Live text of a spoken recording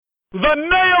The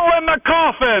nail in the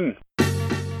coffin!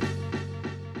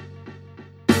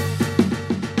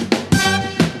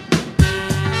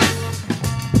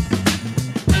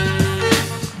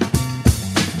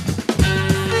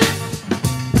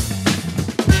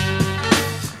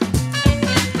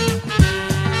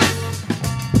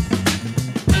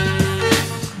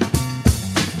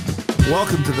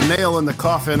 Welcome to the Nail in the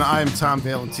Coffin. I'm Tom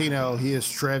Valentino. He is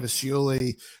Travis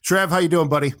Yulee. Trav, how you doing,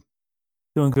 buddy?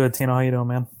 Doing good, Tino. How you doing,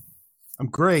 man? I'm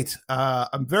great.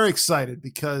 I'm very excited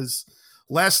because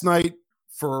last night,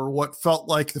 for what felt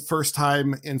like the first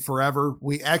time in forever,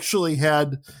 we actually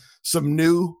had some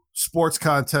new sports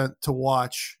content to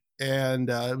watch. And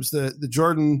it was the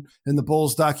Jordan and the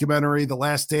Bulls documentary, The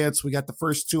Last Dance. We got the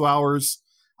first 2 hours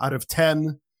out of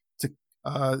 10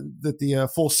 that the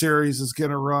full series is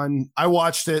going to run. I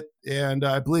watched it, and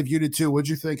I believe you did too. What'd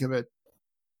you think of it?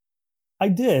 I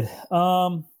did.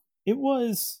 It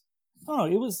was,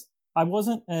 I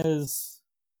wasn't as,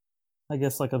 I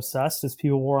guess, like obsessed as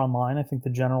people were online. I think the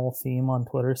general theme on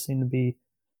Twitter seemed to be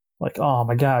like, oh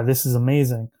my God, this is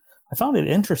amazing. I found it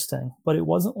interesting, but it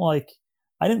wasn't like,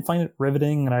 I didn't find it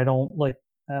riveting, and I don't like,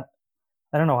 I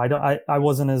don't know. I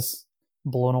wasn't as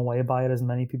blown away by it as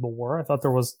many people were. I thought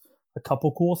there was a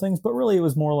couple cool things, but really it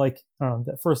was more like, I don't know,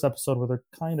 that first episode where they're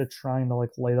kind of trying to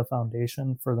like lay the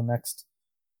foundation for the next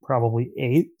probably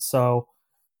 8. So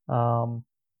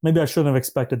maybe I shouldn't have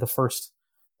expected the first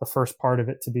part of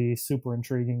it to be super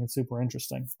intriguing and super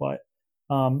interesting, but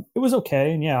it was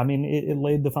okay. And yeah, I mean, it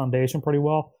laid the foundation pretty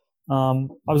well. I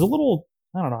was a little,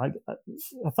 I don't know,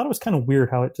 I thought it was kind of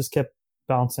weird how it just kept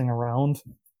bouncing around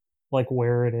like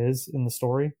where it is in the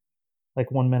story. Like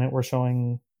 1 minute we're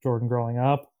showing Jordan growing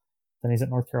up, then he's at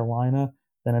North Carolina,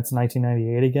 then it's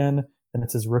 1998 again, then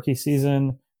it's his rookie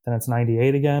season, then it's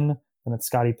 98 again, then it's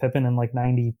Scottie Pippen in like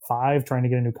 95 trying to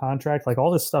get a new contract. Like all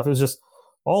this stuff is just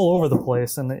all over the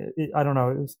place, and I don't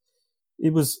know,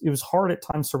 it was hard at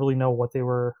times to really know what they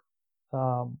were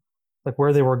like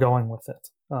where they were going with it.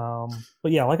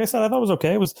 But yeah, like I said, I thought it was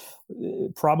okay.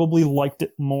 Probably liked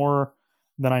it more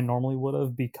than I normally would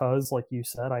have because, like you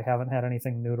said, I haven't had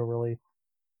anything new to really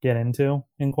get into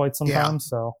in quite some time.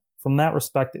 So from that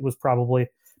respect, it was probably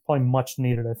much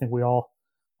needed. I think we all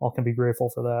can be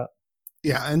grateful for that.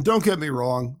 Yeah, and don't get me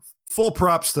wrong, full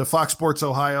props to Fox Sports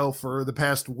Ohio for the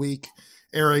past week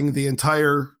airing the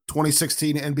entire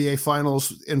 2016 NBA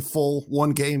Finals in full,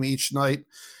 one game each night.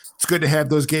 It's good to have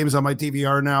those games on my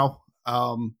DVR now.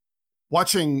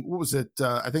 Watching, what was it?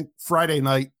 I think Friday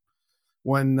night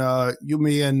when you,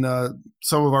 me, and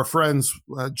some of our friends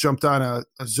jumped on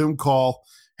a Zoom call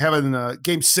having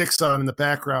Game 6 on in the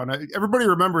background. Everybody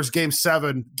remembers Game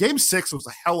 7. Game 6 was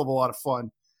a hell of a lot of fun.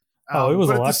 It was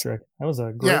electric. That was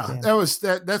a great game.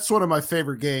 That's one of my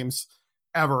favorite games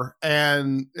ever,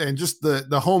 and just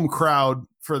the home crowd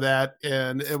for that,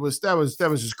 and that was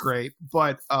just great.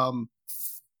 But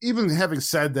even having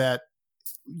said that,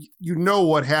 you know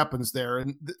what happens there.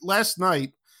 And last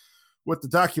night with the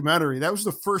documentary, that was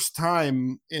the first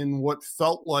time in what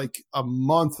felt like a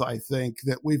month, I think,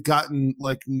 that we've gotten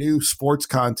like new sports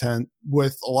content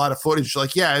with a lot of footage.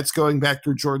 Like, yeah, it's going back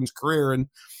through Jordan's career, and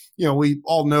you know, we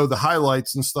all know the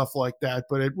highlights and stuff like that,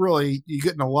 but it really, you're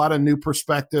getting a lot of new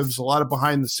perspectives, a lot of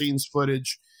behind the scenes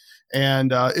footage.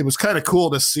 And it was kind of cool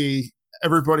to see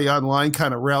everybody online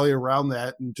kind of rally around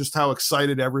that and just how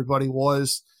excited everybody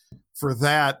was for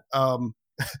that.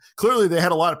 Clearly they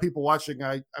had a lot of people watching.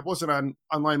 I wasn't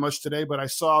online much today, but I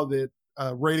saw the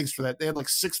ratings for that. They had like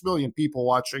 6 million people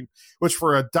watching, which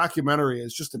for a documentary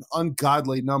is just an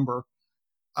ungodly number.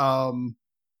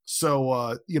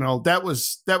 So you know, that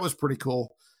was pretty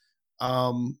cool.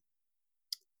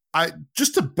 I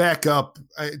just to back up,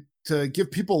 to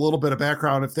give people a little bit of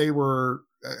background, if they were,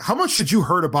 how much had you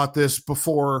heard about this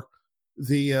before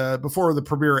the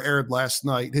premiere aired last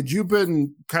night? Had you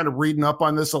been kind of reading up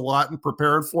on this a lot and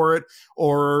prepared for it,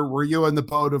 or were you in the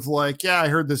boat of like, yeah, I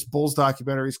heard this Bulls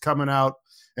documentary is coming out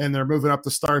and they're moving up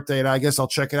the start date, I guess I'll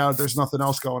check it out if there's nothing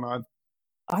else going on?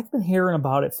 I've been hearing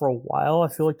about it for a while. I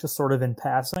feel like just sort of in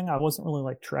passing. I wasn't really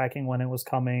like tracking when it was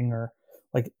coming or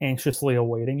like anxiously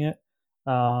awaiting it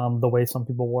the way some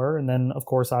people were. And then, of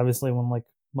course, obviously when like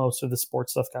most of the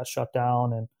sports stuff got shut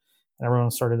down and everyone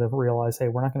started to realize, hey,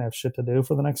 we're not going to have shit to do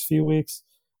for the next few weeks.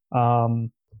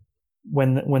 When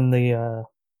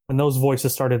those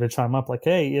voices started to chime up like,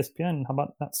 hey, ESPN, how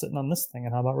about not sitting on this thing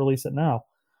and how about release it now?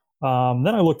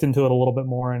 Then I looked into it a little bit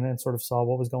more and sort of saw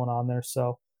what was going on there.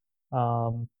 So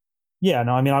yeah,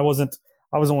 no, I mean, I was one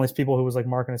of those people who was like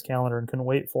marking his calendar and couldn't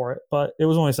wait for it, but it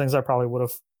was one of those things I probably would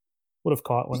have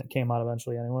caught when it came out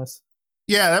eventually anyways.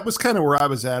 Yeah, that was kind of where I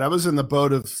was at. I was in the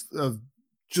boat of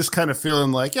just kind of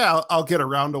feeling like, yeah, I'll get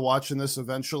around to watching this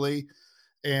eventually.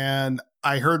 And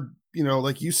I heard,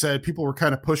 like you said, people were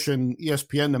kind of pushing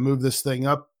ESPN to move this thing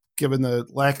up given the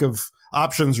lack of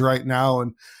options right now.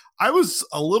 And I was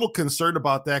a little concerned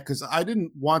about that because I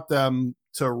didn't want them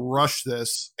to rush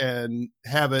this and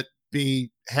have it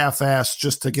be half-assed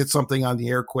just to get something on the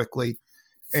air quickly.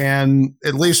 And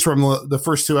at least from the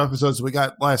first 2 episodes we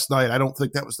got last night, I don't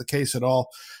think that was the case at all.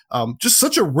 Just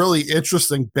such a really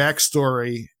interesting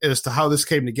backstory as to how this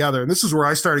came together. And this is where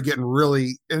I started getting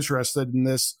really interested in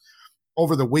this.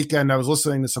 Over the weekend, I was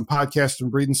listening to some podcasts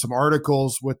and reading some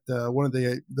articles with one of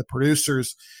the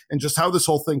producers and just how this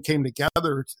whole thing came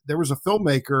together. There was a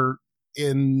filmmaker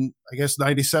in, I guess,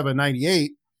 97,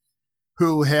 98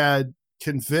 who had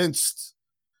convinced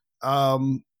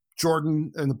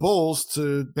Jordan and the Bulls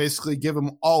to basically give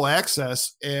him all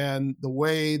access. And the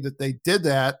way that they did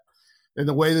that and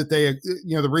the way that they,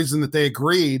 the reason that they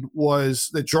agreed was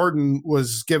that Jordan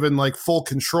was given like full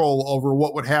control over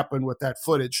what would happen with that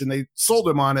footage. And they sold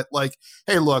him on it like,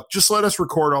 hey, look, just let us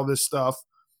record all this stuff.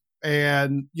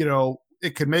 And,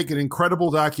 it can make an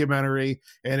incredible documentary.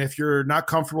 And if you're not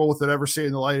comfortable with it ever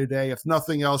seeing the light of day, if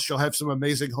nothing else, you'll have some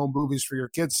amazing home movies for your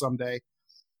kids someday.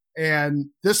 And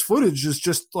this footage is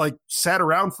just like sat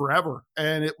around forever.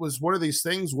 And it was one of these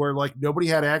things where like nobody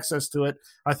had access to it.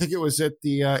 I think it was at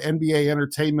the NBA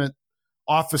entertainment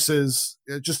offices,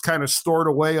 just kind of stored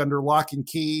away under lock and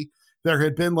key. There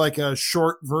had been like a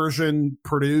short version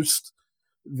produced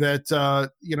that,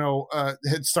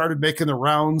 had started making the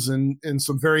rounds in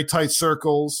some very tight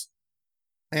circles.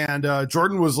 And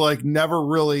Jordan was like never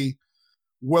really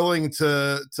willing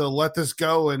to let this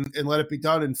go and let it be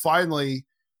done. And finally,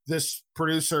 this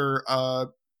producer,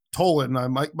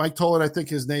 Tolan, Mike Tolan, I think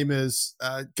his name is,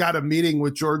 got a meeting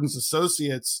with Jordan's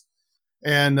associates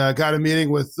and got a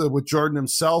meeting with Jordan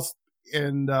himself.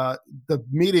 And the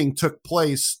meeting took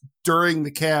place during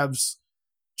the Cavs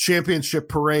championship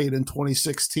parade in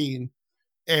 2016.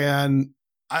 And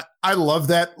I love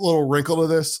that little wrinkle to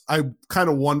this. I kind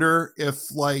of wonder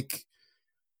if like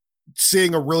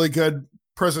seeing a really good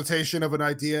presentation of an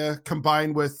idea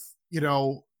combined with,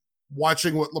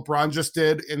 watching what LeBron just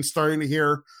did and starting to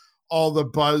hear all the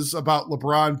buzz about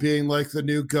LeBron being like the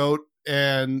new GOAT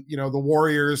and, the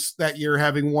Warriors that year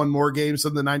having won more games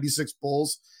than the 96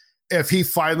 Bulls. If he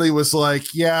finally was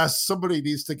like, yeah, somebody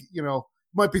needs to,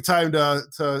 might be time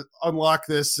to unlock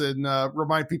this and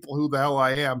remind people who the hell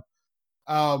I am.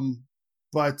 I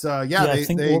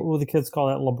think what will the kids call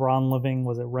that? LeBron living,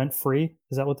 was it rent free?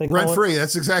 Is that what they call it? Rent free.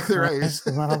 That's exactly right.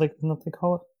 Isn't that how they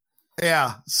call it?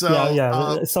 Yeah. So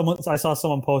I saw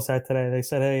someone post that today. They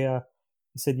said, "Hey,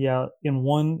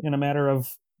 in a matter of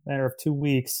 2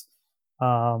 weeks,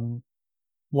 LeBron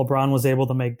was able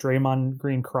to make Draymond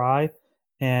Green cry,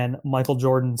 and Michael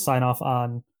Jordan sign off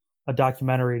on a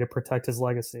documentary to protect his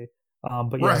legacy."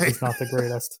 He's not the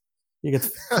greatest. You get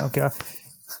okay,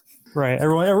 right?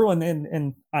 Everyone,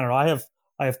 and I don't know.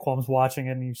 I have qualms watching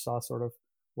it, and you saw sort of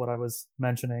what I was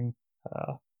mentioning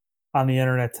on the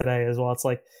internet today as well. It's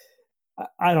like,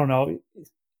 I don't know.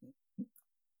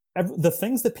 The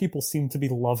things that people seem to be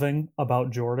loving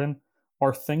about Jordan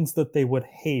are things that they would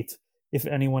hate if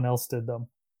anyone else did them.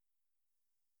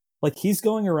 Like, he's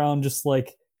going around just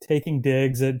like taking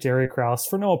digs at Jerry Krause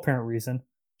for no apparent reason,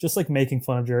 just like making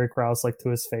fun of Jerry Krause like to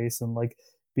his face and like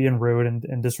being rude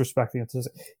and disrespecting it.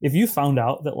 If you found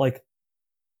out that like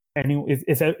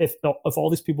if all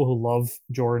these people who love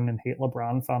Jordan and hate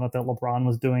LeBron found out that LeBron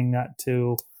was doing that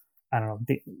to, I don't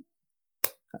know,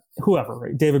 whoever,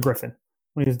 right? David Griffin,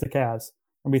 when he was the Cavs,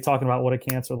 and be talking about what a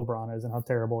cancer LeBron is and how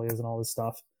terrible he is and all this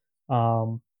stuff.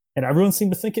 And everyone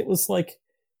seemed to think it was like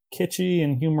kitschy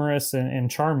and humorous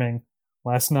and charming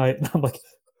last night. And I'm like,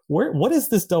 what is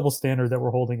this double standard that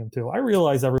we're holding him to? I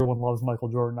realize everyone loves Michael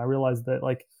Jordan. I realize that,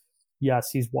 like, yes,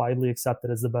 he's widely accepted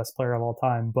as the best player of all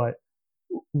time, but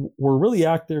we're really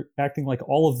acting like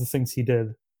all of the things he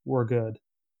did were good.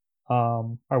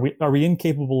 Are we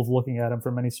incapable of looking at him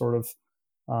from any sort of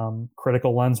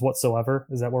critical lens whatsoever?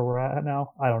 Is that where we're at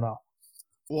now? I don't know.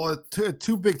 Well,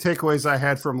 two big takeaways I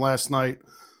had from last night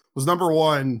was, number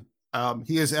one,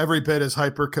 he is every bit as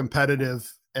hyper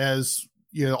competitive as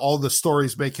all the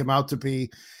stories make him out to be,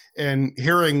 and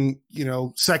hearing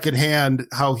secondhand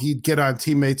how he'd get on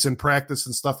teammates in practice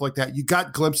and stuff like that. You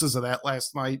got glimpses of that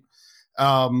last night,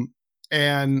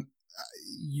 and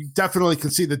you definitely can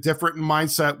see the different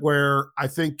mindset where I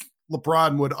think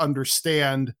LeBron would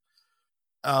understand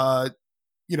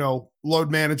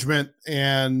load management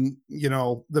and,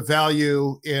 the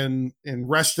value in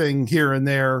resting here and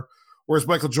there. Whereas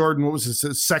Michael Jordan, what was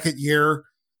his second year?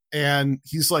 and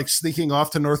he's like sneaking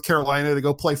off to North Carolina to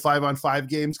go play 5-on-5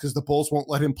 games because the Bulls won't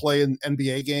let him play in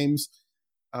NBA games.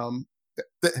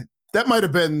 That might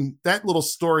have been that little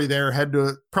story there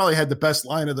probably had the best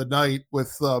line of the night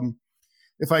with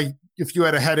if you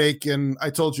had a headache and I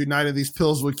told you 9 of these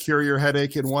pills would cure your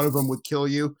headache and one of them would kill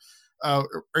you, are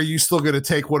you still going to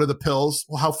take one of the pills?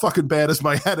 Well, how fucking bad is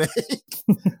my headache?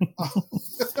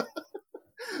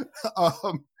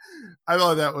 I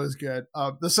thought that was good.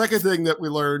 The second thing that we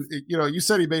learned, you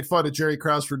said he made fun of Jerry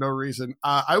Krause for no reason.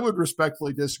 I would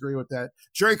respectfully disagree with that.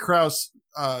 Jerry Krause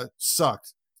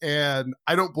sucked, and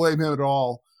I don't blame him at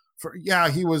all.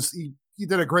 He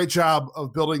did a great job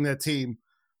of building that team.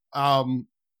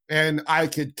 And I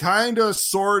could kind of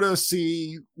sort of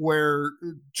see where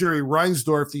Jerry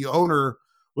Reinsdorf, the owner,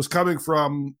 was coming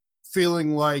from,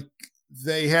 feeling like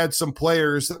they had some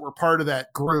players that were part of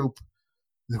that group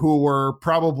who were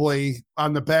probably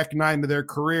on the back 9 of their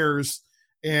careers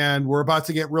and were about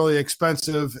to get really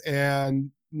expensive and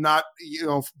not,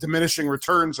 diminishing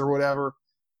returns or whatever.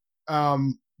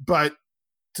 But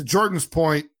to Jordan's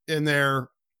point in there,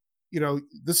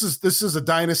 this is a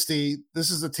dynasty.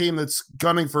 This is a team that's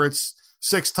gunning for its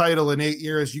 6th title in 8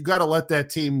 years. You got to let that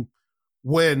team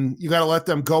win. You got to let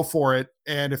them go for it.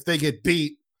 And if they get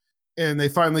beat and they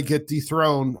finally get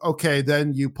dethroned, okay,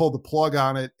 then you pull the plug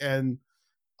on it. And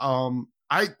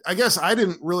I guess I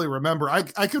didn't really remember. I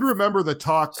could remember the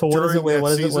talk. So what is it? Wait,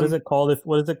 what is it called?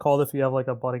 What is it called if you have like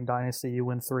a budding dynasty, you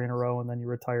win 3 in a row and then you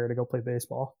retire to go play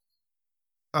baseball?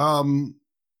 An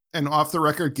off the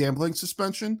record gambling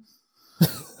suspension.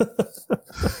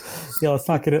 Yeah, let's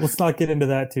not get into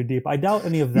that too deep. I doubt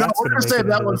any of that. No, we're gonna save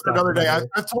that one for another day.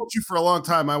 I've told you for a long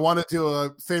time I want to do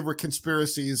a favorite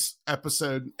conspiracies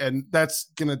episode, and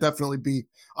that's gonna definitely be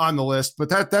on the list. But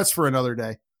that's for another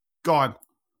day. Go on.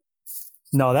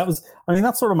 No, that's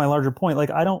sort of my larger point.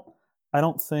 Like, I don't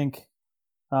think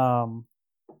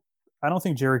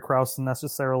Jerry Krause is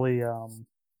necessarily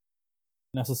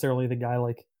the guy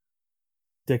like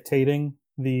dictating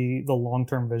the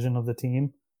long-term vision of the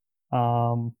team.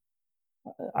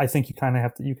 I think you kind of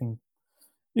have to, you can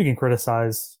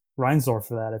criticize Reinsdorf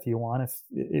for that if you want,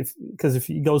 because if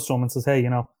he goes to him and says, hey,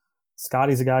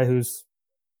 Scotty's a guy who's,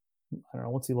 I don't know,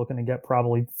 what's he looking to get,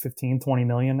 probably 15-20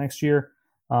 million next year.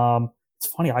 It's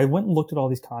funny, I went and looked at all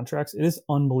these contracts. It is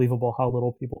unbelievable how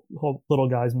little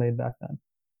guys made back then.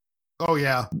 Oh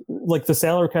yeah. Like the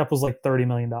salary cap was like $30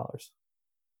 million.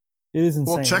 It is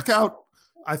insane. Well, check out,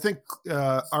 I think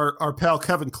our pal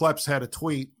Kevin Kleps had a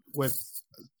tweet with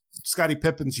Scottie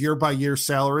Pippen's year-by-year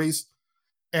salaries.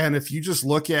 And if you just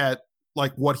look at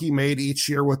like what he made each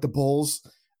year with the Bulls,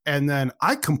 and then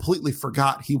I completely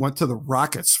forgot he went to the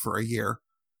Rockets for a year.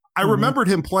 I remembered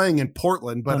him playing in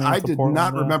Portland, but I did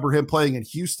not remember him playing in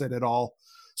Houston at all.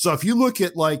 So if you look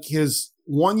at like his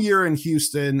 1 year in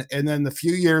Houston and then the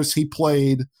few years he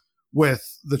played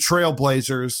with the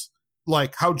Trailblazers,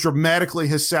 like how dramatically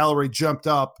his salary jumped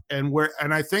up, and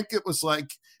I think it was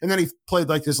like, and then he played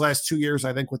like his last 2 years,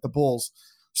 I think, with the Bulls.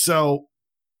 So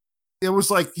it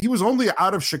was like he was only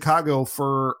out of Chicago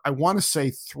for, I want to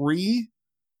say 3,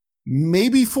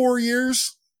 maybe 4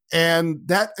 years. And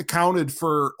that accounted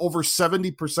for over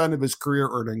 70% of his career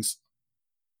earnings.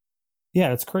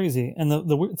 Yeah, it's crazy. And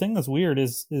the thing that's weird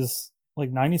is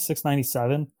like 96,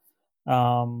 97,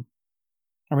 or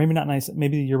maybe not 96,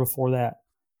 maybe the year before that,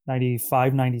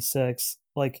 95, 96.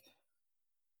 Like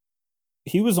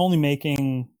he was only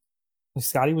making, like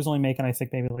Scotty was only making, I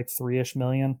think maybe like 3-ish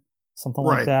million, something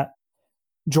like that.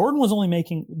 Jordan was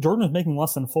making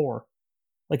less than 4.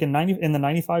 Like in the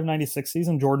 95, 96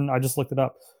 season, Jordan, I just looked it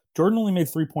up. Jordan only made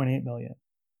 3.8 million.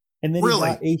 And then he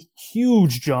got a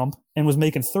huge jump and was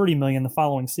making 30 million the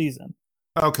following season.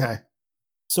 Okay.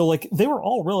 So like they were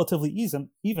all relatively even.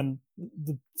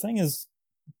 The thing is,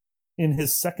 in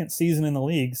his second season in the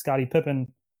league, Scottie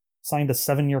Pippen signed a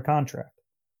 7-year contract.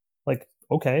 Like,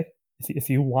 okay, if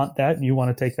you want that and you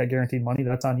want to take that guaranteed money,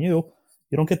 that's on you.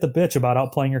 You don't get the bitch about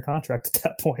outplaying your contract at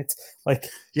that point. Like,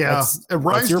 yeah. And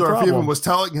Reinsdorf even was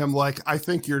telling him, like, I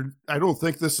don't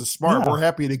think this is smart. Yeah. We're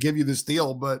happy to give you this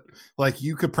deal, but like,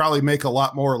 you could probably make a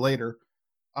lot more later.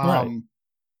 Right.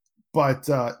 But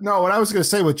no, what I was going to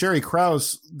say with Jerry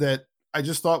Krause that I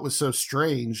just thought was so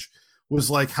strange was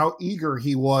like how eager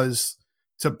he was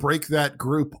to break that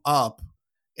group up,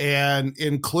 and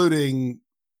including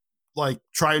like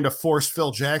trying to force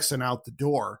Phil Jackson out the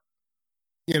door.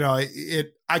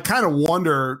 I kind of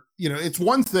wonder, it's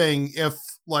one thing if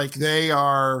like they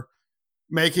are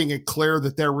making it clear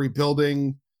that they're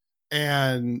rebuilding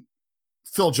and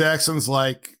Phil Jackson's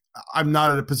like, I'm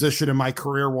not in a position in my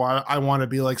career where I want to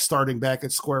be like starting back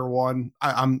at square one.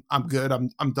 I'm good.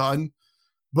 I'm done.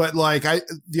 But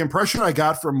the impression I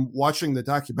got from watching the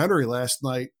documentary last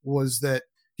night was that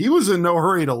he was in no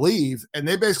hurry to leave. And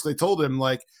they basically told him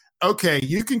like, okay,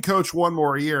 you can coach one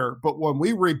more year, but when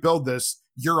we rebuild this,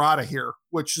 you're out of here,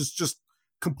 which is just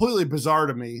completely bizarre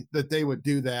to me that they would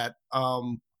do that.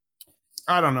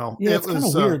 I don't know. Yeah, it's kind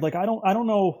of weird. Like, I don't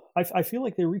know. I feel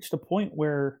like they reached a point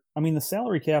where, I mean, the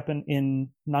salary cap in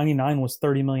 99 was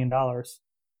 $30 million. And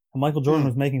Michael Jordan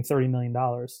was making $30 million.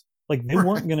 Like, they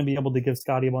weren't going to be able to give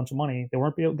Scotty a bunch of money. They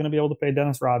weren't going to be able to pay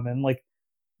Dennis Rodman. Like,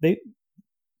 they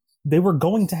were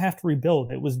going to have to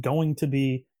rebuild. It was going to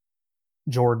be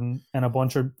Jordan and a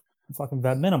bunch of fucking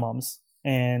vet minimums.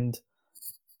 And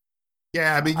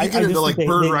yeah, I mean, you get into like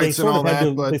bird rights and all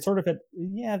that, but they sort of had,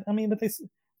 yeah, I mean, but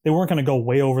they weren't going to go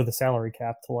way over the salary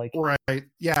cap to like, right.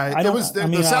 Yeah,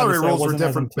 the salary rules were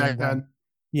different back then.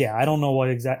 Yeah, I don't know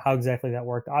how exactly that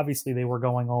worked. Obviously, they were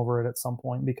going over it at some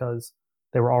point because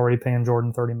they were already paying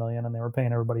Jordan $30 million and they were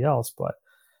paying everybody else. But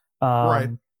right.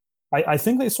 I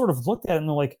think they sort of looked at it and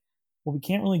they're like, well, we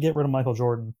can't really get rid of Michael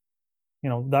Jordan. You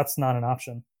know, that's not an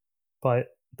option. But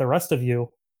the rest of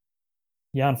you,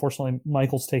 yeah, unfortunately,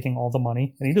 Michael's taking all the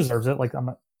money and he deserves it. Like, I'm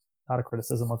not a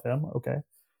criticism of him. Okay.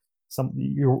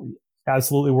 You're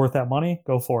absolutely worth that money.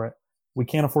 Go for it. We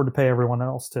can't afford to pay everyone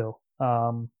else too.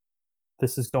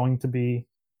 This is going to be,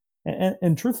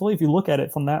 and truthfully, if you look at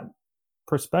it from that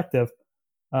perspective,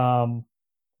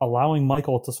 allowing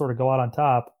Michael to sort of go out on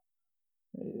top,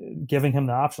 giving him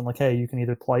the option, like, hey, you can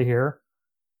either play here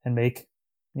and make,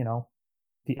 you know,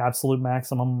 the absolute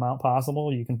maximum amount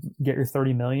possible. You can get your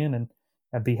 30 million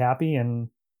and be happy and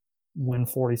win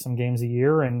 40 some games a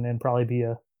year and probably be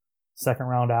a second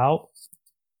round out,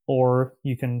 or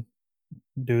you can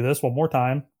do this one more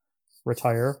time,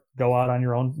 retire, go out on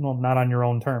your own, well, not on your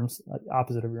own terms,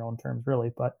 opposite of your own terms,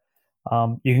 really, but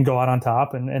you can go out on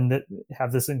top and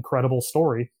have this incredible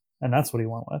story, and that's what he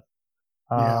went with.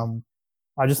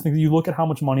 I just think you look at how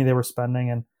much money they were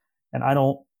spending, and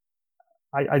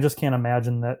I just can't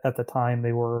imagine that at the time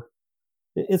they were.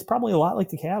 It's probably a lot like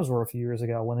the Cavs were a few years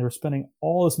ago when they were spending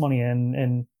all this money,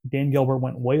 and Dan Gilbert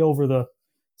went way over the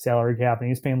salary cap and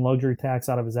he was paying luxury tax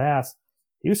out of his ass.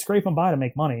 He was scraping by to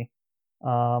make money.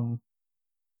 The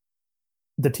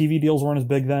TV deals weren't as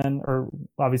big then, or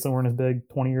obviously weren't as big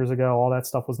 20 years ago. All that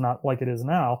stuff was not like it is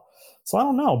now. So I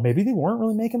don't know. Maybe they weren't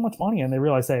really making much money and they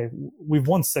realized, hey, we've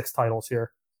won 6 titles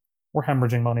here. We're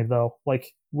hemorrhaging money though.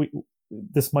 Like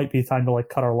this might be time to like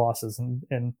cut our losses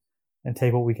and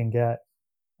take what we can get.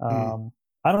 I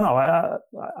don't know.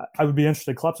 I would be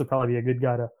interested. Kleps would probably be a good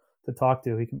guy to talk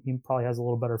to. He probably has a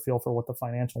little better feel for what the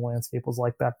financial landscape was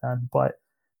like back then. But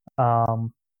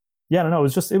yeah, I don't know.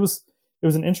 It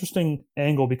was an interesting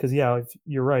angle because if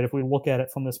you're right. If we look at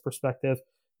it from this perspective,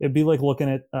 it'd be like looking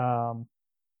at I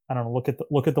don't know.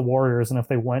 Look at the Warriors, and if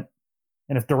they went,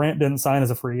 and if Durant didn't sign as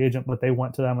a free agent, but they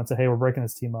went to them and said, "Hey, we're breaking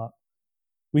this team up.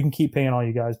 We can keep paying all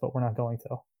you guys, but we're not going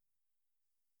to."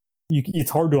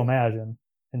 It's hard to imagine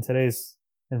in today's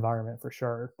environment for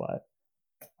sure, but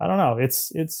I don't know.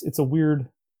 It's a weird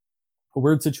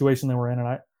situation that we're in, and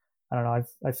I don't know.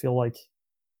 I feel like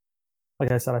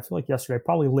I said, I feel like yesterday I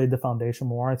probably laid the foundation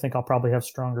more. I think I'll probably have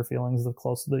stronger feelings the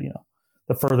closer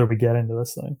the further we get into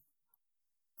this thing.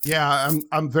 Yeah,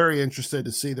 I'm very interested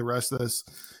to see the rest of this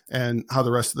and how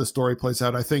the rest of the story plays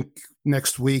out. I think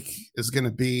next week is going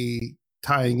to be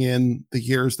tying in the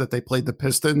years that they played the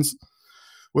Pistons,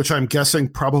 which I'm guessing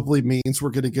probably means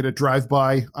we're going to get a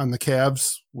drive-by on the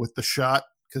Cavs with the shot,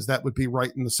 because that would be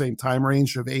right in the same time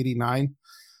range of 89.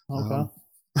 Okay.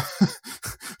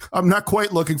 I'm not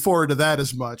quite looking forward to that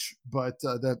as much, but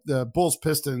the Bulls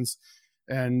Pistons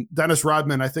and Dennis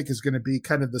Rodman, I think, is going to be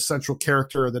kind of the central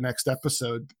character of the next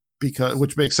episode,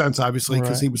 which makes sense, obviously,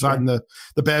 because he was on the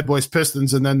Bad Boys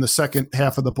Pistons, and then the second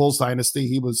half of the Bulls dynasty,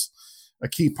 he was a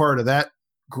key part of that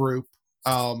group.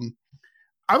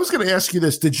 I was going to ask you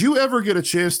this. Did you ever get a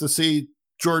chance to see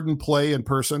Jordan play in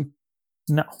person?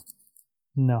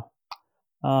 No.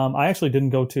 I actually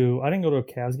didn't go to a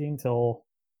Cavs game till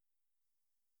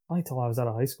I was out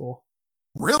of high school.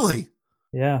 Really?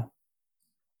 Yeah.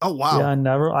 Oh, wow. Yeah,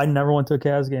 I never went to a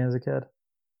Cavs game as a kid.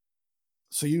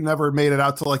 So you never made it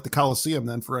out to like the Coliseum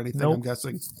then for anything, Nope. I'm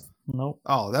guessing? Nope.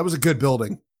 Oh, that was a good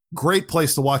building. Great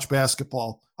place to watch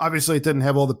basketball. Obviously, it didn't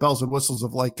have all the bells and whistles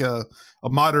of like a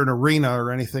modern arena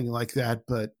or anything like that,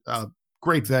 but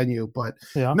great venue. But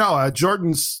no,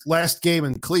 Jordan's last game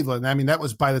in Cleveland, I mean, that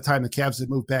was by the time the Cavs had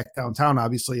moved back downtown,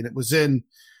 obviously, and it was in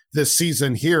this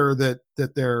season here that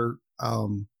they're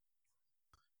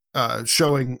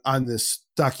showing on this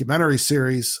documentary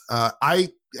series. I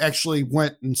actually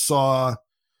went and saw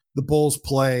the Bulls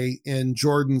play in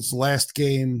Jordan's last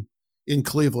game in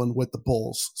Cleveland with the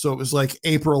Bulls. So it was like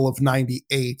April of 98.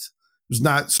 It was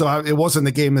not, so it wasn't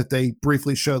the game that they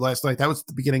briefly showed last night. That was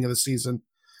the beginning of the season.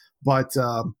 But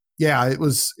yeah, it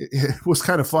was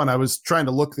kind of fun. I was trying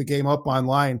to look the game up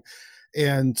online,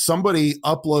 and somebody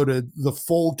uploaded the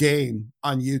full game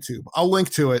on YouTube. I'll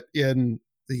link to it in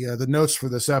the notes for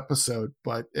this episode,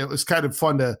 but it was kind of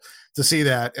fun to see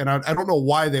that. And I don't know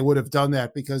why they would have done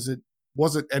that, because it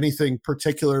wasn't anything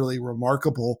particularly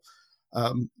remarkable.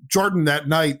 Jordan that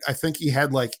night, I think he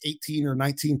had like 18 or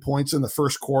 19 points in the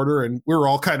first quarter, and we were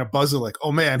all kind of buzzing like,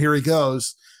 oh man, here he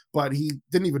goes. But he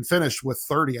didn't even finish with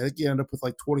 30. I think he ended up with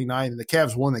like 29, and the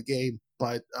Cavs won the game.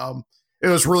 But it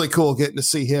was really cool getting to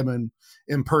see him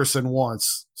in person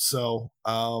once. So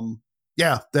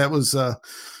yeah, that was a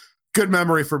good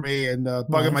memory for me, and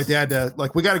bugging my dad to,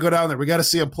 like, we got to go down there. We got to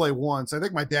see him play once. I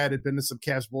think my dad had been to some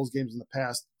Cavs Bulls games in the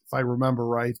past, if I remember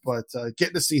right, but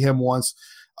getting to see him once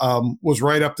was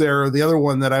right up there. The other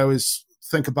one that I always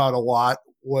think about a lot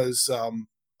was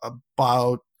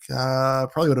about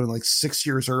probably would have been like 6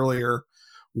 years earlier,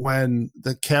 when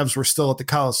the Cavs were still at the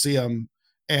Coliseum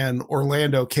and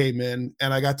Orlando came in,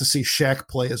 and I got to see Shaq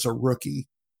play as a rookie.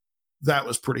 That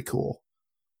was pretty cool.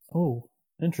 Oh,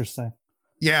 interesting.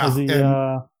 Yeah. Was he,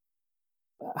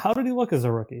 how did he look as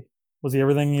a rookie? Was he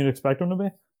everything you'd expect him to be?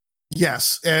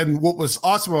 Yes. And what was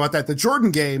awesome about that, the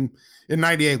Jordan game in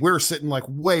 98, we were sitting like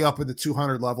way up at the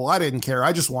 200 level. I didn't care.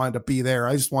 I just wanted to be there.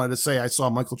 I just wanted to say I saw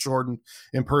Michael Jordan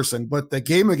in person. But the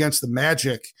game against the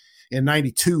Magic in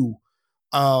 92,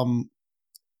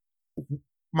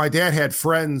 my dad had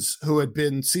friends who had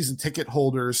been season ticket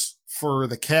holders for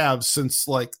the Cavs since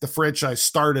like the franchise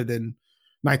started in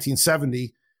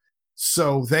 1970.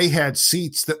 So they had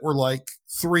seats that were like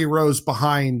 3 rows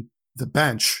behind the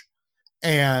bench.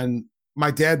 And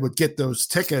my dad would get those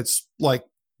tickets like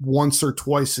once or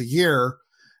twice a year.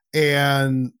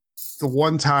 And the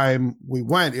one time we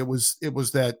went, it was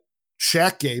that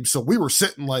Shaq game. So we were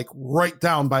sitting like right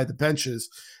down by the benches.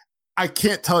 I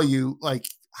can't tell you like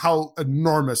how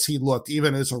enormous he looked,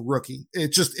 even as a rookie.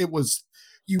 It was,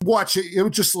 you watch it, it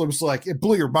was like, it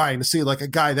blew your mind to see like a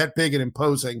guy that big and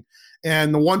imposing.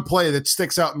 And the one play that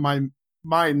sticks out in my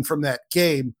mind from that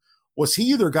game was he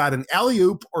either got an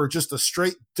alley-oop or just a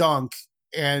straight dunk,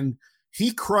 and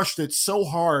he crushed it so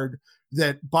hard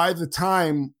that by the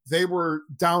time they were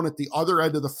down at the other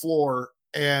end of the floor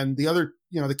and the other,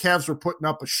 the Cavs were putting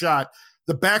up a shot,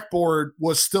 the backboard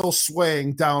was still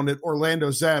swaying down at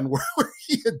Orlando's end where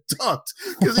he had dunked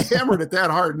because he hammered it that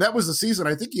hard. And that was the season.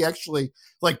 I think he actually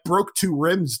like broke 2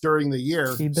 rims during the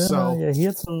year. He did. So, yeah, he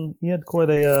had quite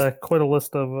a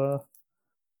list of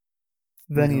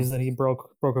venues that he broke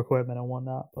equipment and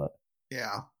whatnot. But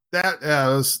yeah, that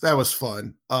was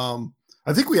fun.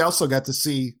 I think we also got to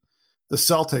see the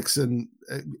Celtics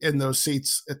in those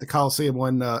seats at the Coliseum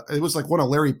when it was like one of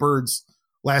Larry Bird's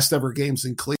last ever games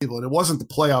in Cleveland. It wasn't the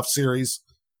playoff series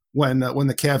when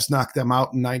the Cavs knocked them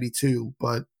out in '92,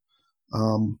 but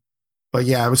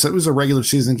yeah, it was a regular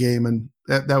season game, and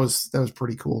that was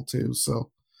pretty cool too.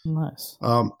 So nice.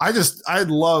 I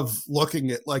love looking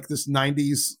at like this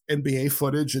 '90s NBA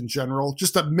footage in general.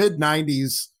 Just the mid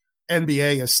 '90s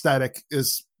NBA aesthetic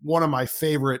is one of my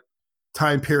favorite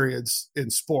time periods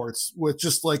in sports, with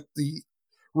just like the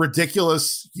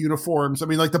ridiculous uniforms. I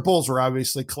mean, like the Bulls were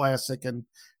obviously classic and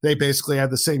they basically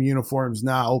had the same uniforms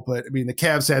now, but I mean, the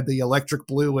Cavs had the electric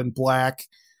blue and black,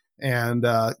 and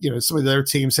some of their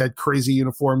teams had crazy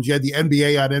uniforms. You had the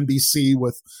NBA on NBC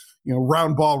with,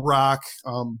 round ball rock.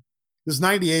 This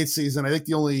 98 season, I think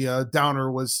the only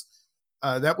downer was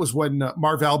that was when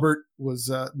Marv Albert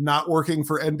was not working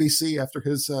for NBC after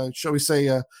his, shall we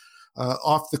say,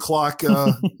 off the clock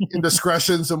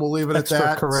indiscretions, and we'll leave it at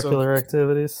that. Extracurricular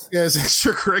activities. Yes,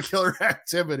 extracurricular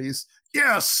activities.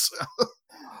 Yes.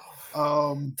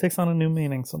 Takes on a new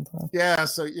meaning sometimes. Yeah.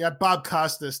 So Bob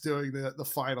Costas doing the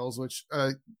finals, which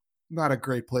not a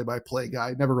great play-by-play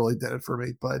guy. Never really did it for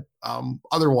me, but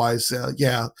otherwise,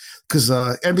 yeah, because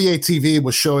NBA TV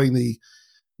was showing the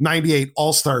 98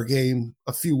 All-Star game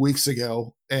a few weeks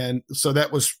ago. And so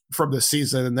that was from the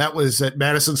season, and that was at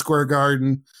Madison Square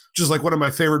Garden, which is like one of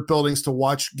my favorite buildings to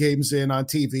watch games in on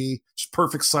TV. Just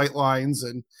perfect sight lines,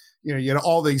 and you had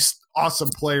all these awesome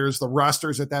players. The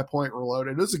rosters at that point were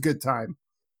loaded. It was a good time.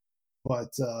 But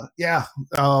yeah,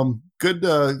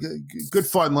 good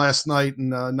fun last night, and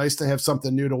nice to have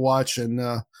something new to watch. And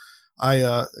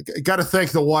I got to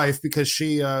thank the wife, because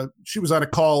she was on a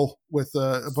call with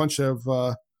a bunch of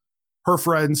her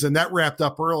friends, and that wrapped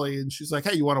up early. And she's like,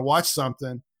 "Hey, you want to watch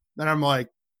something?" And I'm like,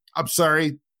 "I'm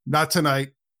sorry, not tonight.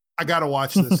 I got to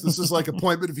watch this. This is like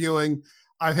appointment viewing.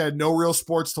 I've had no real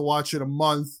sports to watch in a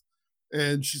month,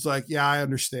 And she's like, yeah, I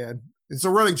understand. It's a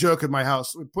running joke in my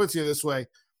house. It puts you this way,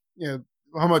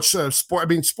 how much sport. I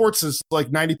mean, sports is like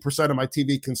 90% of my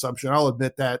TV consumption. I'll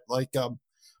admit that. Like,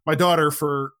 my daughter,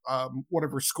 for one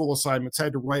of her school assignments,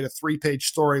 had to write a 3-page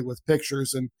story with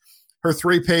pictures, and her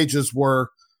 3 pages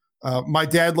were, my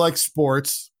dad likes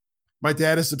sports. My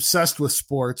dad is obsessed with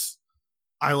sports.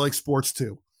 I like sports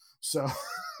too. So,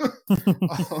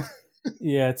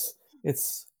 yeah,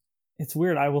 it's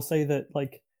weird. I will say that,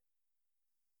 like,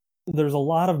 there's a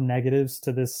lot of negatives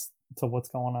to what's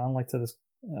going on, like to this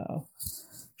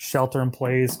shelter in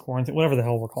place, quarantine, whatever the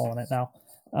hell we're calling it now.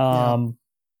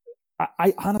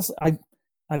 I honestly, I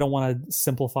don't want to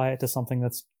simplify it to something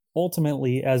that's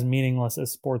ultimately as meaningless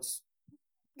as sports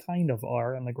kind of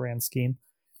are in the grand scheme.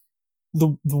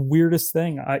 The weirdest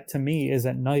thing to me is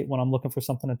at night when I'm looking for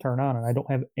something to turn on and I don't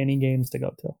have any games to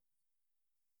go to.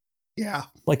 Yeah,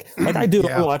 like I do.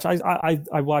 Yeah.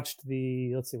 I watched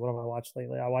the. Let's see, what have I watched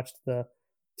lately? I watched the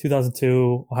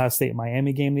 2002 Ohio State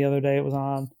Miami game the other day. It was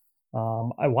on.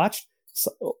 I watched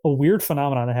a weird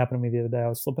phenomenon that happened to me the other day. I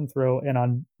was flipping through, and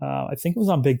on I think it was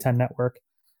on Big Ten Network.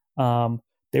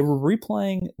 They were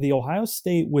replaying the Ohio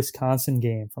State Wisconsin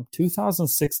game from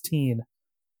 2016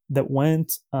 that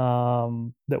went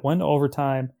to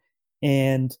overtime,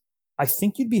 and I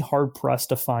think you'd be hard pressed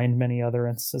to find many other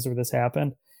instances where this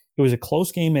happened. It was a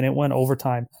close game and it went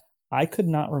overtime. I could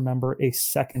not remember a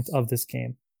second of this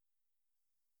game.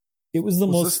 It was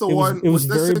it was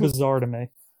very bizarre to me.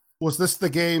 Was this the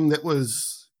game that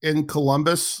was in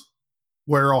Columbus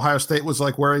where Ohio State was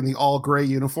like wearing the all gray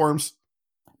uniforms?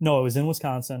 No, it was in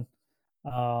Wisconsin.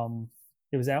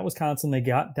 It was at Wisconsin. They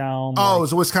got down. Oh, it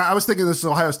was Wisconsin. I was thinking this is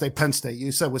Ohio State, Penn State.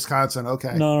 You said Wisconsin.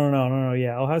 Okay. No.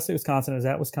 Yeah, Ohio State, Wisconsin. It was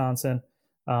at Wisconsin.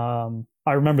 I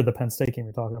remember the Penn State game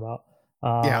you're talking about.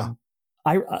 Yeah.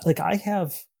 I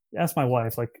have asked my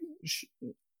wife, like,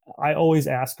 I always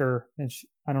ask her, and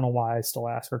I don't know why I still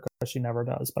ask her because she never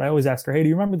does, but I always ask her, hey, do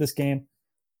you remember this game?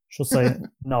 She'll say,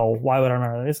 no, why would I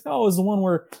remember this? Oh, it was the one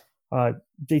where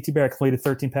JT Barrett completed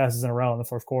 13 passes in a row in the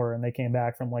fourth quarter, and they came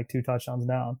back from like 2 touchdowns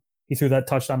down. He threw that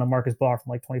touchdown to Marcus Barr from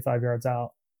like 25 yards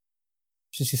out.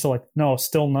 She's still like, no,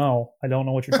 still no. I don't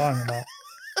know what you're talking about.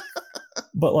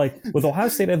 But like with Ohio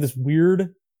State, I have this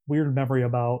weird memory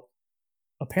about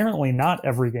apparently not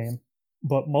every game,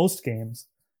 but most games,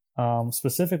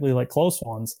 specifically like close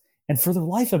ones. And for the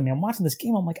life of me, I'm watching this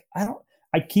game. I'm like,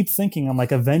 I keep thinking, I'm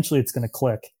like, eventually it's going to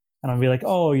click. And I'll be like,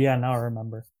 oh yeah, now I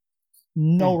remember.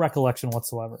 No recollection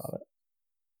whatsoever of it.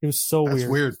 It was so That's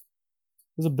weird. It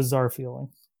was a bizarre feeling.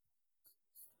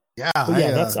 Yeah.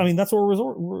 That's where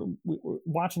we're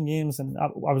watching games. And I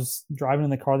was driving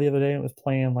in the car the other day and it was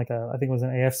playing like I think it was an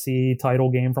AFC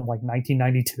title game from like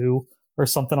 1992 or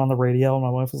something on the radio. And my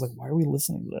wife was like, why are we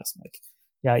listening to this? I'm like,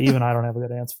 yeah, even I don't have a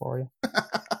good answer for you.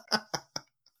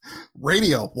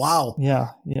 Radio. Wow. Yeah.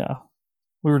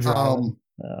 We were driving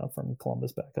from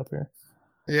Columbus back up here.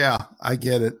 Yeah, I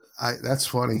get it. That's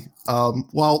funny.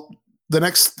 Well, the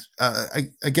next, I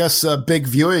guess, big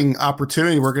viewing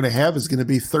opportunity we're going to have is going to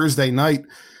be Thursday night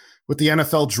with the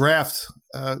NFL draft.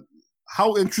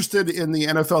 How interested in the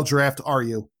NFL draft are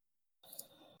you?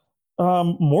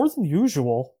 More than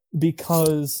usual,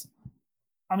 because,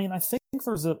 I mean, I think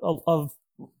there's a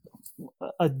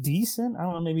decent, I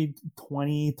don't know, maybe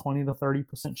 20 to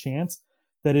 30% chance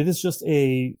that it is just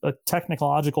a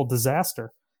technological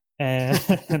disaster.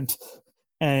 And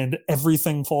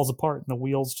everything falls apart and the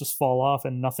wheels just fall off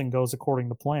and nothing goes according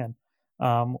to plan,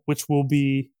 which will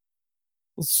be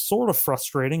sort of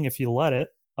frustrating if you let it.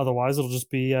 Otherwise, it'll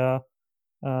just be, take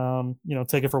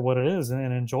it for what it is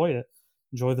and enjoy it.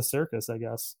 Enjoy the circus, I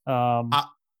guess.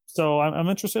 So I'm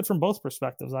interested from both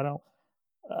perspectives.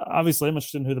 Obviously, I'm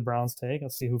interested in who the Browns take. I'll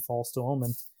see who falls to them,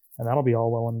 and that'll be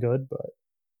all well and good. But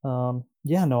I'm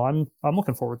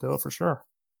looking forward to it for sure.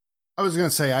 I was going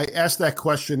to say, I asked that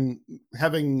question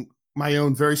having my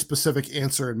own very specific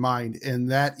answer in mind, and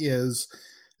that is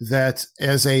that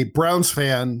as a Browns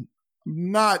fan,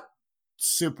 I'm not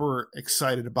super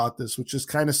excited about this, which is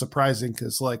kind of surprising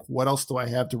because, like, what else do I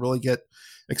have to really get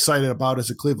excited about as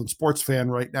a Cleveland sports fan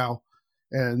right now?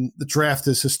 And the draft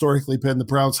has historically been the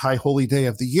Browns' high holy day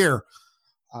of the year.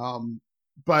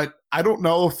 But I don't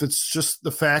know if it's just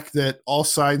the fact that all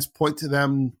signs point to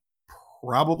them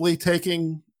probably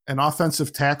taking an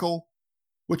offensive tackle,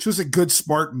 which was a good,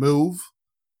 smart move,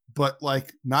 but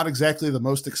like not exactly the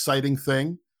most exciting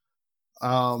thing.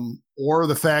 Or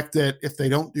the fact that if they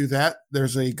don't do that,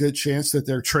 there's a good chance that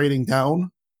they're trading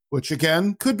down, which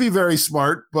again could be very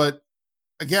smart, but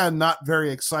again, not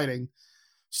very exciting.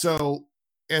 So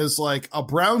as like a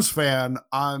Browns fan,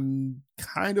 I'm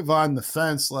kind of on the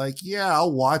fence. Like, yeah,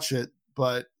 I'll watch it,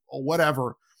 but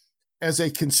whatever. As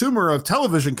a consumer of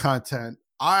television content,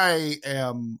 I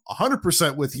am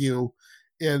 100% with you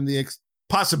in the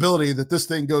possibility that this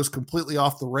thing goes completely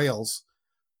off the rails.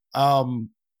 Are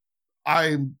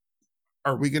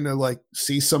we going to like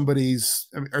see somebody's,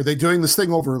 I mean, are they doing this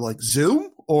thing over like Zoom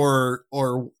or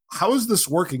how is this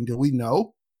working? Do we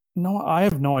know? No, I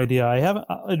have no idea.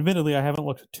 Admittedly, I haven't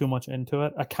looked too much into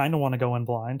it. I kind of want to go in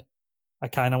blind. I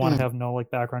kind of want to have no like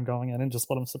background going in and just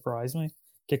let them surprise me,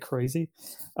 get crazy.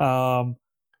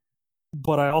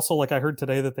 But I also I heard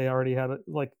today that they already had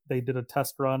they did a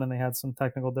test run and they had some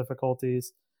technical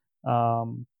difficulties.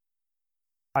 I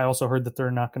also heard that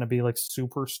they're not going to be like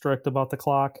super strict about the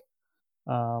clock.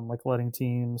 Letting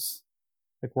teams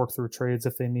work through trades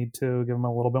if they need to, give them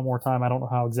a little bit more time. I don't know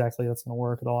how exactly that's going to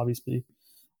work. It'll obviously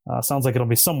sounds like it'll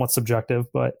be somewhat subjective,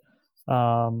 but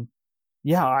I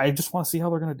just want to see how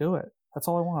they're going to do it. That's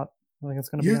all I want. I think it's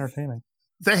going to be entertaining.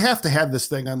 They have to have this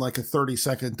thing on like a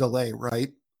 30-second delay, right?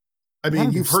 I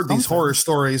mean, you've heard these horror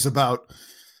stories about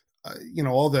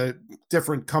all the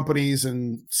different companies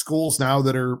and schools now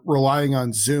that are relying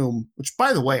on Zoom, which,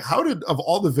 by the way, of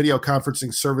all the video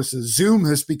conferencing services, Zoom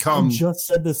has become... I just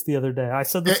said this the other day. I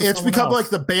said this. It's become like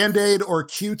the Band-Aid or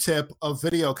Q-tip of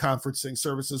video conferencing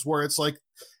services, where it's like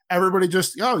everybody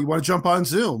just, you want to jump on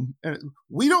Zoom. And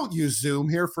we don't use Zoom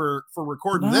here for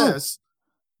recording this.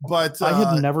 But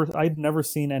I'd never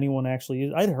seen anyone actually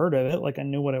use. I'd heard of it, I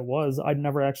knew what it was. I'd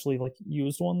never actually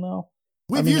used one though.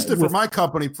 We've used it for my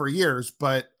company for years,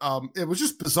 but it was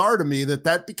just bizarre to me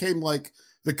that became like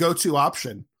the go-to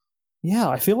option. Yeah,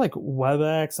 I feel like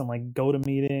WebEx and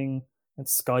GoToMeeting and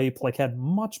Skype had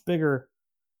much bigger.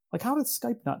 How did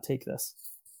Skype not take this?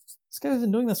 This guy's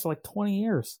been doing this for 20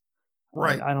 years.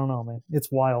 Right. I don't know, man.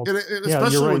 It's wild. Yeah,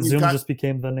 you're right. Zoom just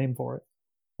became the name for it.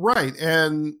 Right,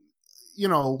 and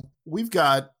we've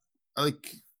got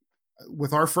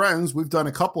with our friends, we've done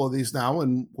a couple of these now,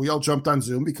 and we all jumped on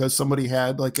Zoom because somebody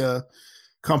had a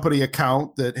company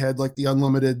account that had the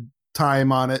unlimited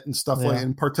time on it and stuff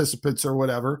and participants or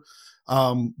whatever.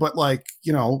 But I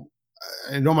know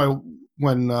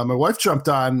when my wife jumped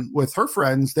on with her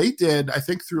friends, they did, I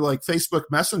think through Facebook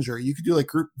Messenger, you could do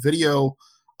group video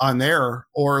on there,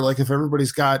 or if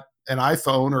everybody's got an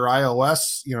iPhone or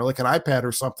iOS, an iPad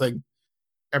or something,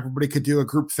 everybody could do a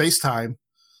group FaceTime.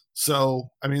 So,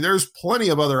 I mean, there's plenty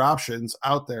of other options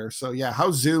out there. So, yeah,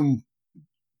 how Zoom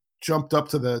jumped up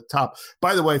to the top.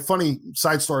 By the way, funny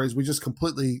side stories. We just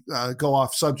completely go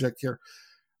off subject here.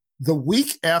 The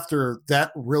week after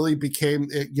that really became,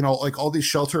 all these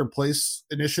shelter-in-place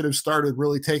initiatives started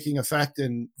really taking effect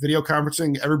in video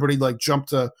conferencing, everybody jumped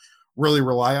to really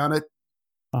rely on it.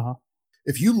 Uh-huh.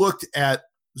 If you looked at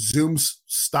Zoom's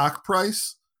stock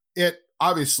price, it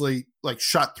obviously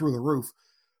shot through the roof.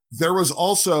 There was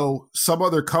also some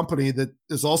other company that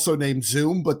is also named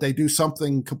Zoom, but they do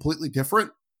something completely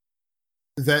different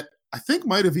that I think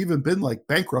might have even been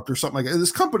bankrupt or something like that.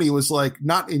 This company was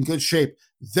not in good shape.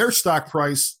 Their stock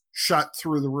price shot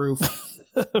through the roof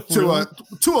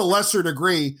to a lesser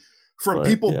degree from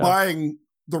people buying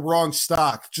the wrong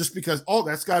stock just because,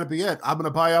 that's got to be it. I'm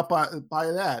going to buy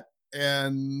that.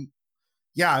 And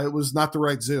yeah, it was not the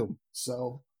right Zoom.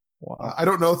 So wow. I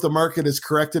don't know if the market has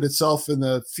corrected itself in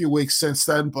the few weeks since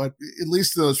then, but at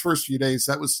least in those first few days,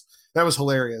 that was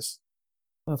hilarious.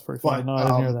 That's pretty funny. No, I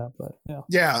didn't hear that, but yeah.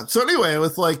 Yeah. So anyway,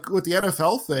 with the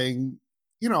NFL thing,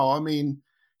 I mean,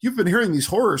 you've been hearing these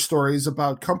horror stories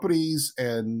about companies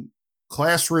and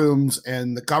classrooms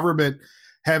and the government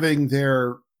having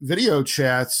their video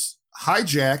chats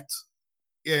hijacked,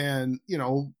 and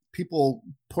people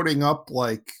putting up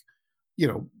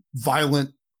violent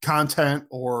content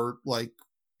or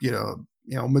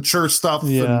mature stuff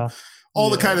and all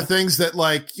the kind of things that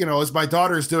as my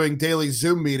daughter's doing daily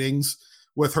Zoom meetings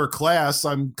with her class,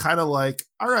 I'm kind of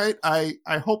all right,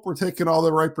 I hope we're taking all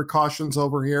the right precautions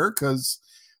over here, because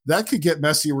that could get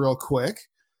messy real quick.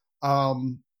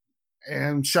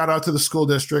 And shout out to the school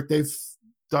district. They've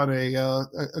done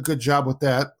a good job with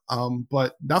that.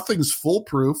 But nothing's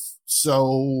foolproof.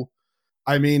 So,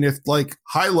 I mean, if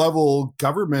high level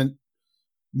government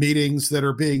meetings that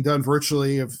are being done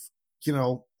virtually have,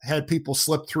 had people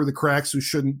slip through the cracks who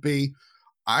shouldn't be,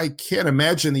 I can't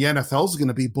imagine the NFL is going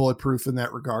to be bulletproof in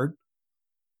that regard.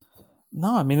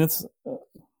 No, I mean, it's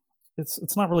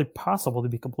not really possible to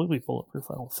be completely bulletproof,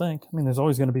 I don't think. I mean, there's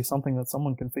always going to be something that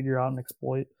someone can figure out and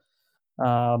exploit.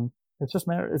 It's just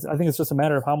I think it's just a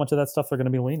matter of how much of that stuff they're going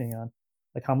to be leaning on.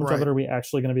 How much of it are we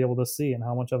actually going to be able to see, and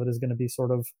how much of it is going to be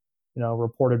sort of,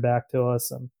 reported back to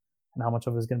us, and how much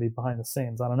of it is going to be behind the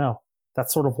scenes. I don't know.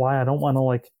 That's sort of why I don't want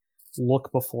to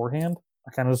look beforehand.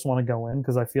 I kind of just want to go in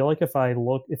because I feel like if I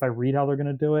read how they're going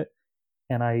to do it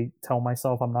and I tell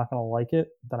myself I'm not going to like it,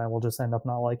 then I will just end up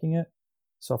not liking it.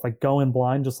 So if I go in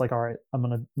blind, just like, all right, I'm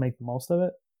going to make the most of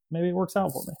it, maybe it works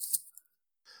out for me.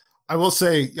 I will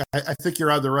say, I think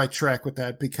you're on the right track with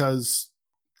that, because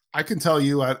I can tell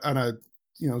you on a,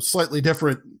 slightly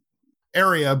different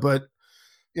area, but,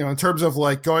 in terms of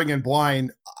like going in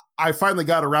blind, I finally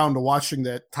got around to watching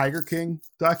that Tiger King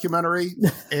documentary,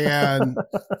 and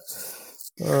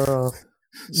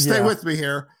stay with me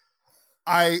here.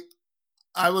 I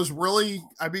was really,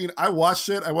 I watched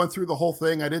it. I went through the whole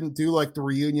thing. I didn't do like the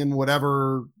reunion,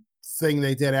 whatever thing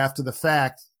they did after the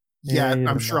fact yet.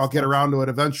 I'm sure I'll get around to it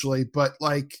eventually, but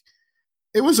like,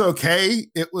 it was okay.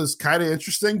 It was kind of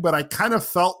interesting, but I kind of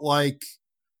felt like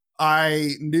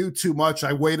I knew too much.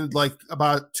 I waited like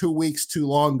about 2 weeks too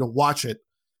long to watch it,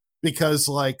 because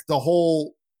like the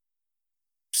whole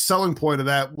selling point of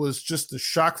that was just the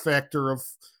shock factor of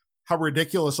how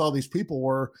ridiculous all these people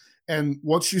were. And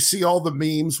once you see all the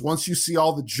memes, once you see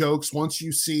all the jokes, once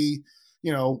you see,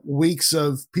 weeks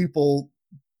of people,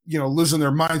 losing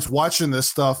their minds watching this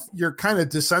stuff, you're kind of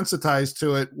desensitized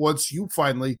to it once you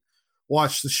finally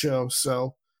watch the show.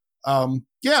 So,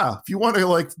 if you want to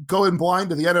like go in blind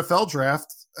to the NFL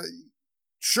draft,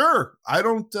 sure. I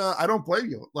don't blame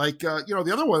you. Like,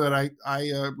 the other one that I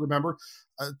remember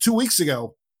 2 weeks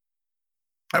ago,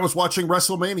 I was watching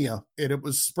WrestleMania, and it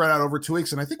was spread out over 2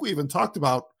 weeks. And I think we even talked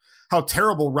about how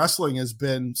terrible wrestling has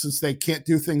been since they can't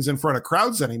do things in front of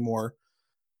crowds anymore.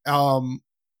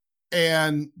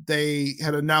 And they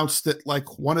had announced that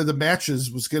like one of the matches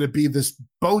was going to be this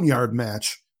boneyard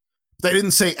match. They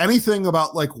didn't say anything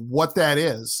about like what that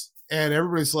is. And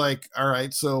everybody's like, all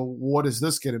right, so what is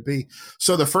this going to be?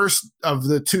 So the first of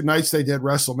the 2 nights they did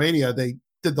WrestleMania, they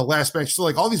did the last match. So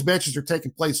like all these matches are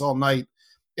taking place all night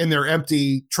in their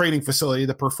empty training facility,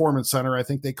 the Performance Center, I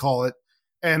think they call it.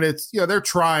 And it's, they're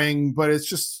trying, but it's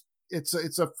just, it's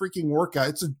a freaking workout.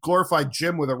 It's a glorified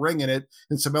gym with a ring in it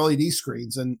and some LED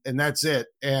screens, and that's it.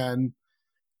 And,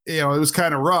 it was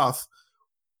kind of rough.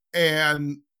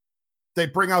 And they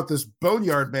bring out this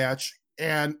boneyard match,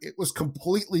 and it was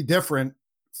completely different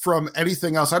from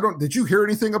anything else. Did you hear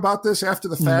anything about this after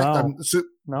the fact?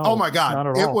 No, oh my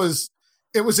God.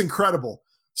 It was incredible.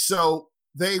 So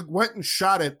they went and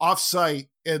shot it off site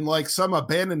in like some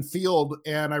abandoned field.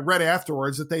 And I read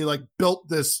afterwards that they like built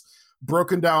this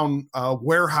broken down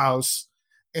warehouse,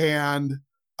 and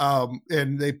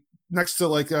they next to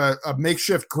like a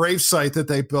makeshift grave site that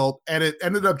they built. And it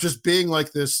ended up just being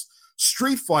like this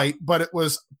street fight, but it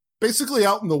was basically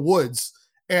out in the woods.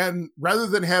 And rather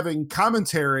than having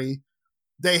commentary,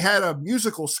 they had a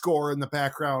musical score in the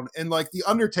background, and like the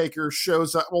Undertaker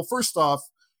shows up. Well, first off,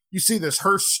 you see this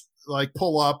hearse like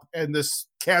pull up and this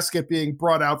casket being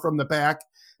brought out from the back,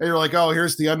 and you're like, oh,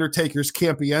 here's the Undertaker's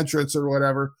campy entrance or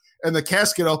whatever. And the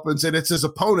casket opens, and it's his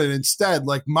opponent instead,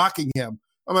 like mocking him.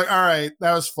 I'm like, all right,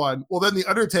 that was fun. Well, then the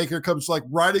Undertaker comes like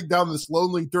riding down this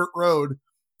lonely dirt road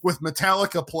with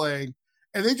Metallica playing,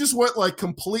 and they just went like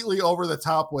completely over the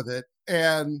top with it.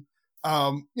 And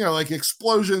like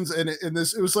explosions, and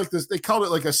this, it was like this, they called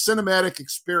it like a cinematic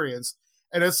experience.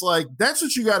 And it's like, that's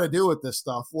what you got to do with this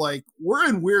stuff. Like, we're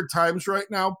in weird times right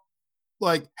now.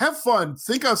 Like, have fun,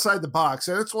 think outside the box.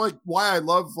 And it's like why I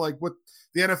love like what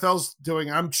the NFL's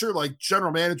doing. I'm sure like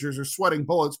general managers are sweating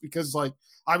bullets, because like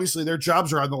obviously their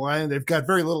jobs are on the line. They've got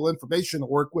very little information to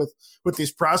work with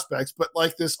these prospects, but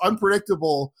like this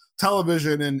unpredictable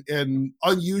television and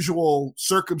unusual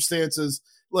circumstances,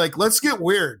 like let's get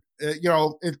weird.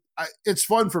 It's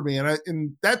fun for me.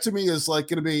 And that to me is like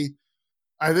going to be,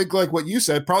 I think like what you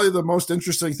said, probably the most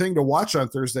interesting thing to watch on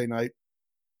Thursday night.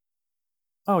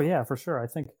 Oh yeah, for sure. I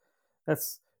think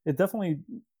it definitely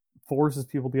forces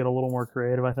people to get a little more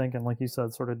creative, I think, and like you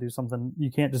said, sort of do something. You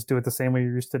can't just do it the same way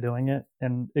you're used to doing it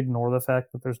and ignore the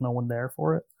fact that there's no one there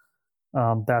for it.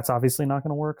 That's obviously not going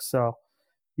to work. So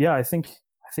yeah, I think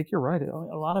you're right.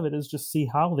 A lot of it is just see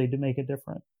how they do make it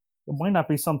different. It might not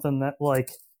be something that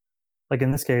like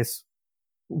in this case,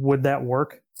 would that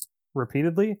work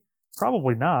repeatedly?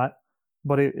 Probably not.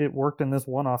 But it worked in this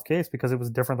one-off case because it was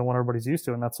different than what everybody's used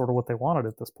to, and that's sort of what they wanted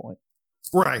at this point.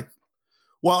 Right.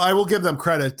 Well, I will give them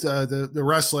credit. The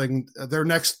wrestling, their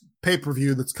next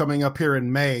pay-per-view that's coming up here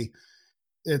in May,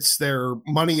 it's their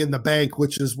Money in the Bank,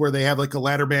 which is where they have like a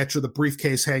ladder match with a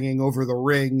briefcase hanging over the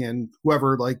ring, and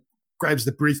whoever like grabs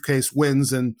the briefcase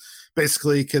wins and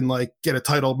basically can like get a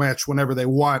title match whenever they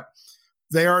want.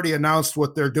 They already announced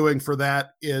what they're doing for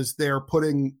that is they're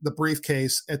putting the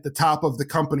briefcase at the top of the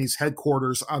company's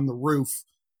headquarters on the roof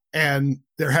and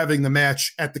they're having the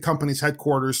match at the company's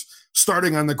headquarters,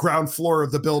 starting on the ground floor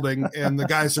of the building, and the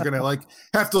guys are gonna like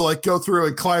have to like go through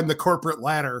and climb the corporate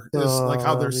ladder, is like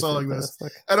how they're selling fantastic.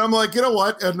 This. And I'm like, you know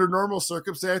what? Under normal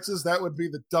circumstances, that would be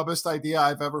the dumbest idea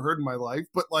I've ever heard in my life.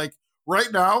 But like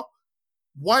right now,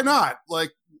 why not?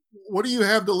 Like, what do you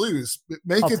have to lose?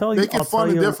 Make it fun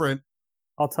and different.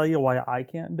 I'll tell you why I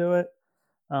can't do it.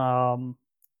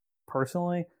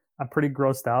 Personally, I'm pretty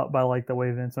grossed out by like the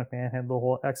way Vince McMahon handled the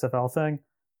whole XFL thing.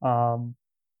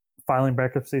 Filing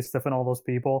bankruptcy, stiffing all those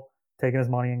people, taking his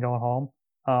money and going home.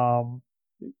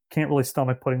 Can't really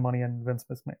stomach putting money in Vince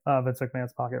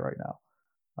McMahon's pocket right now.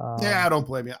 Yeah, I don't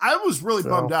blame you. I was really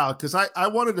bummed out because I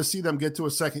wanted to see them get to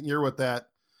a second year with that.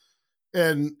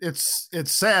 And it's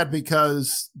sad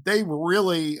because they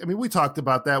really, I mean, we talked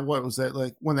about that. What was that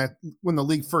like when the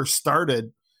league first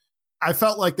started? I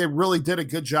felt like they really did a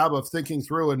good job of thinking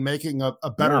through and making a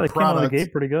better product. Came out of the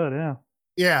gate pretty good, yeah.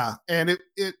 Yeah, and it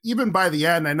even by the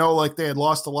end, I know like they had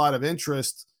lost a lot of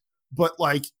interest, but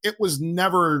like it was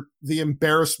never the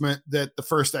embarrassment that the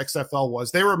first XFL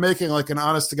was. They were making like an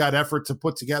honest to God effort to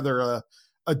put together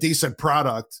a decent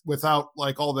product without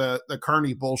like all the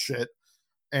carny bullshit.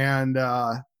 And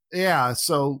yeah,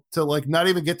 so to like not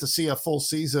even get to see a full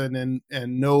season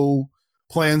and no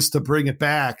plans to bring it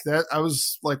back, that I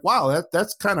was like, wow,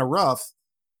 that's kind of rough.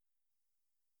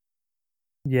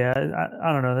 Yeah,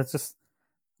 I don't know. That's just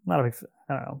not a big,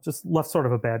 I don't know, just left sort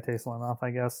of a bad taste in my mouth,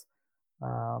 I guess.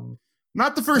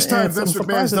 Not the first time Vince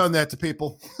McMahon's done that to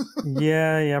people.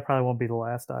 yeah, probably won't be the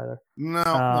last either.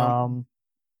 No.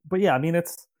 But yeah, I mean, I'm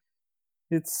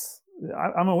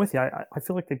with you. I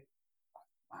feel like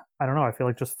I don't know. I feel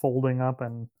like just folding up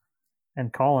and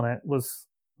calling it was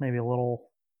maybe a little.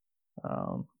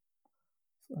 I'm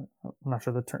not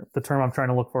sure the term I'm trying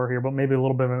to look for here, but maybe a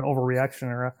little bit of an overreaction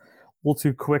or a little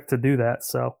too quick to do that.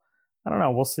 So I don't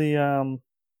know. We'll see. I'm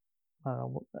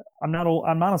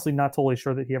honestly not totally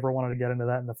sure that he ever wanted to get into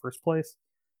that in the first place.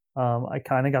 I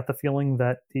kind of got the feeling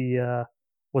that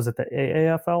was it the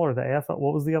AAFL or the AFL?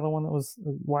 What was the other one that was a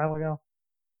while ago?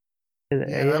 Is it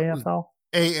AAFL?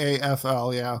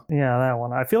 AAFL, yeah. Yeah, that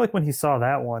one. I feel like when he saw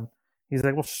that one, he's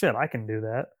like, well, shit, I can do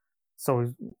that.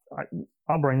 So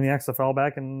I'll bring the XFL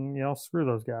back and, screw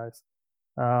those guys.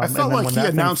 I felt like he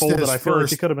announced it I feel like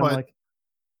he could have been like,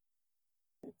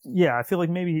 yeah, I feel like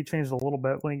maybe he changed a little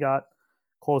bit when he got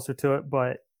closer to it,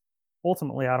 but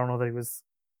ultimately, I don't know that he was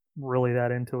really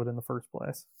that into it in the first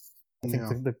place. I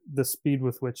think the speed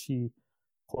with which he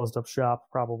closed up shop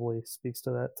probably speaks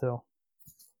to that too.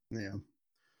 Yeah.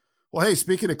 Well, hey,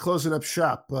 speaking of closing up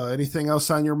shop, anything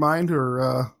else on your mind,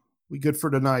 or we good for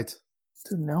tonight?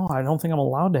 Dude, no, I don't think I'm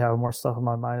allowed to have more stuff in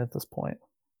my mind at this point.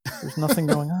 There's nothing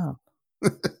going on.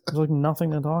 There's like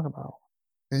nothing to talk about.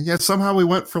 And yet somehow we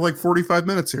went for like 45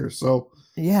 minutes here. So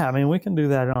yeah, I mean, we can do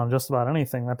that on just about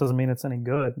anything. That doesn't mean it's any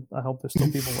good. I hope there's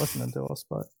still people listening to us,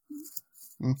 but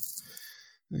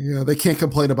yeah, they can't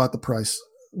complain about the price.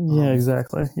 Yeah,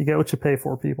 exactly. You get what you pay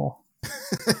for, people.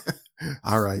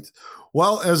 All right.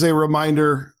 Well, as a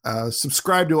reminder,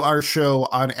 subscribe to our show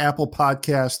on Apple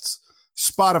Podcasts,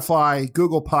 Spotify,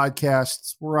 Google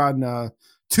Podcasts. We're on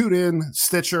TuneIn,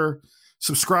 Stitcher.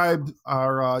 Subscribe.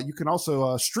 You can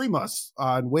also stream us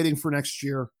on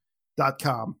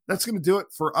waitingfornextyear.com. That's going to do it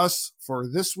for us for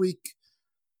this week.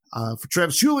 For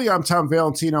Travis Julie, I'm Tom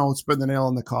Valentino. It's been the nail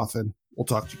in the coffin. We'll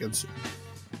talk to you again soon.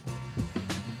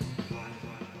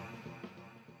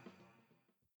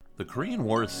 The Korean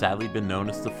War has sadly been known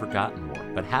as the Forgotten War,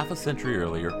 but half a century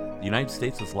earlier, the United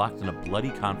States was locked in a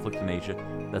bloody conflict in Asia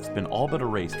that's been all but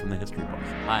erased from the history books.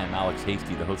 Hi, I'm Alex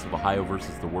Hasty, the host of Ohio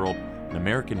versus the World, an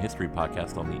American history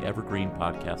podcast on the Evergreen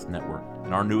Podcast Network.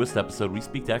 In our newest episode, we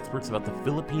speak to experts about the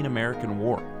Philippine-American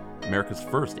War, America's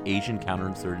first Asian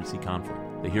counterinsurgency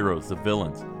conflict. The heroes, the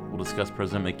villains. We'll discuss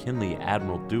President McKinley,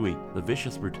 Admiral Dewey, the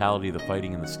vicious brutality of the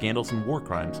fighting, and the scandals and war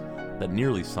crimes that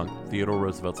nearly sunk Theodore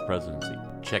Roosevelt's presidency.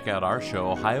 Check out our show,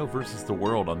 Ohio versus the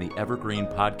World, on the Evergreen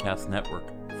Podcast Network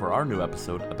for our new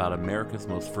episode about America's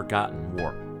most forgotten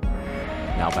war.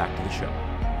 Now back to the show.